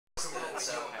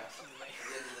so at the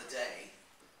end of the day,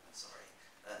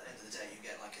 at the end of the day, you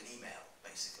get like an email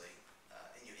basically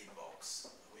in your inbox,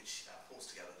 which pulls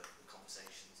together the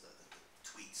conversations, the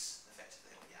tweets,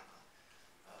 effectively on Yammer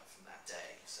from that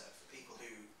day. So for people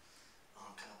who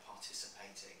aren't kind of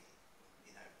participating,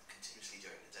 you know, continuously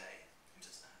during the day, who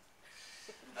does that?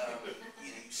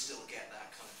 You know, you still get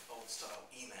that kind of old-style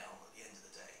email at the end of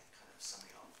the day, kind of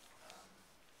summing up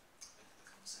the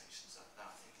conversations.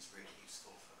 That I think is really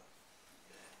useful for,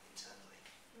 you know, internally.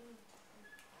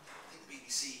 I think the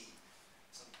BBC,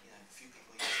 a few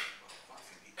people use it, well, quite a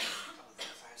few people, a couple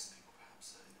of thousand people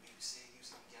perhaps in the BBC are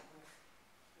using Yammer.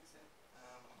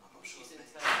 I'm not sure. Use it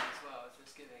internally as well,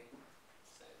 Just Giving.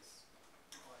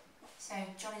 So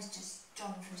John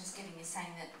from Just Giving is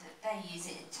saying that they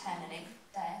use it internally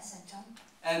there, so John?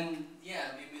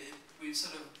 Yeah, I mean, we've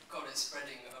sort of got it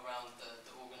spreading around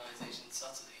the organisation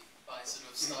subtly by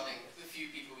sort of starting, a few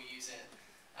people use it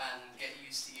and get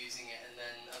used to using it, and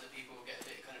then other people get a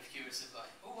bit kind of curious of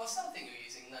like, oh, what's that thing you're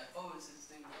using? Like, oh, is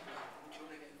this thing, do you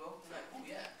want to get involved? And like, oh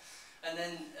yeah. And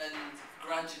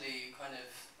gradually kind of,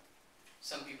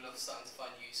 some people are starting to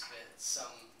find use of it,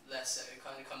 some less so. It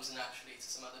kind of comes naturally to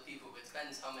some other people, but it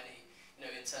depends how many, you know,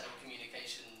 internal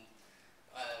communication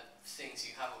things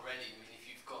you have already. I mean, if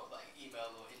you've got like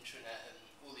email or intranet and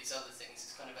all these other things,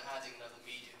 it's kind of adding another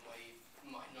medium where you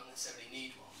might not necessarily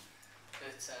need one.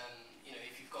 But you know,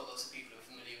 if you've got lots of people who are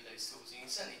familiar with those tools, you can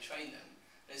certainly train them.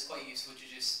 And it's quite useful to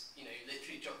just, you know,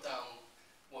 literally jot down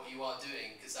what you are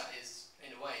doing, because that is,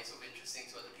 in a way, sort of interesting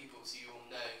to other people, so you all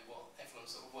know what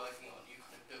everyone's sort of working on. You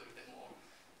kind of build a bit more,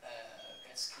 I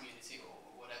guess, community or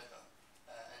whatever,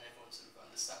 and everyone sort of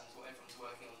understands what everyone's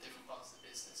working on, different parts of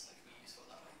the business.